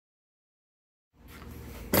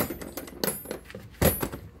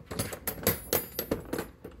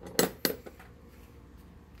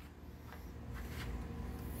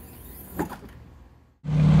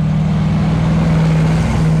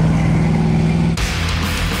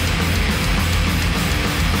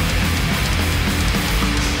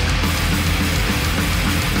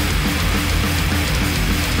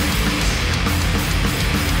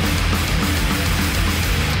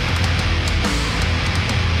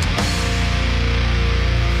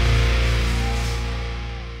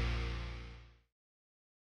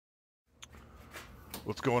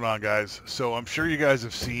What's going on, guys? So I'm sure you guys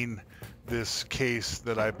have seen this case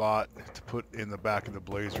that I bought to put in the back of the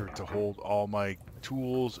Blazer to hold all my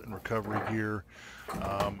tools and recovery gear.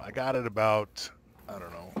 I got it about, I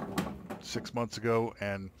don't know, 6 months ago,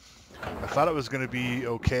 and I thought it was going to be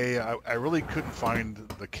okay. I really couldn't find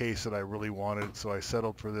the case that I really wanted, so I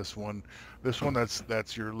settled for this one. This one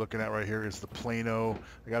that's you're looking at right here is the Plano.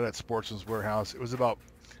 I got it at Sportsman's Warehouse. It was about,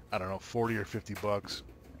 I don't know, 40 or 50 bucks.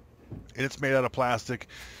 And it's made out of plastic,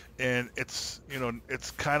 and it's,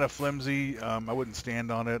 it's kind of flimsy. I wouldn't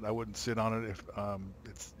stand on it. I wouldn't sit on it. If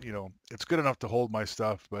it's good enough to hold my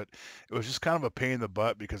stuff, but it was just kind of a pain in the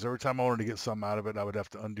butt because every time I wanted to get something out of it, I would have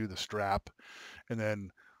to undo the strap and then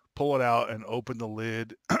pull it out and open the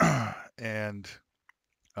lid. And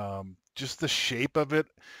just the shape of it,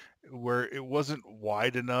 where it wasn't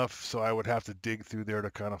wide enough, so I would have to dig through there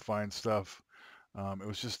to kind of find stuff. It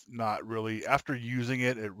was just not really, after using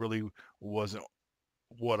it, it really wasn't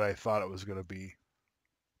what I thought it was going to be.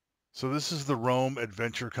 So this is the Rome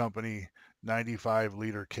Adventure Company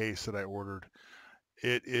 95-liter case that I ordered.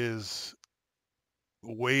 It is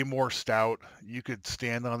way more stout. You could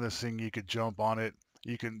stand on this thing, you could jump on it.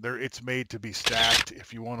 It's made to be stacked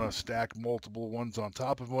if you want to stack multiple ones on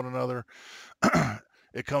top of one another.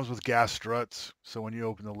 It comes with gas struts, so when you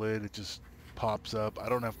open the lid, it just pops up. I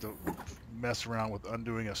don't have to mess around with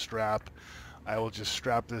undoing a strap. I will just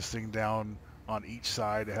strap this thing down on each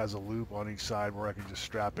side. It has a loop on each side where I can just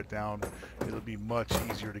strap it down. It'll be much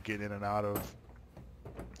easier to get in and out of.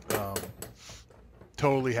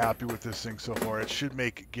 Totally happy with this thing so far. It should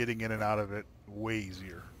make getting in and out of it way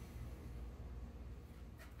easier.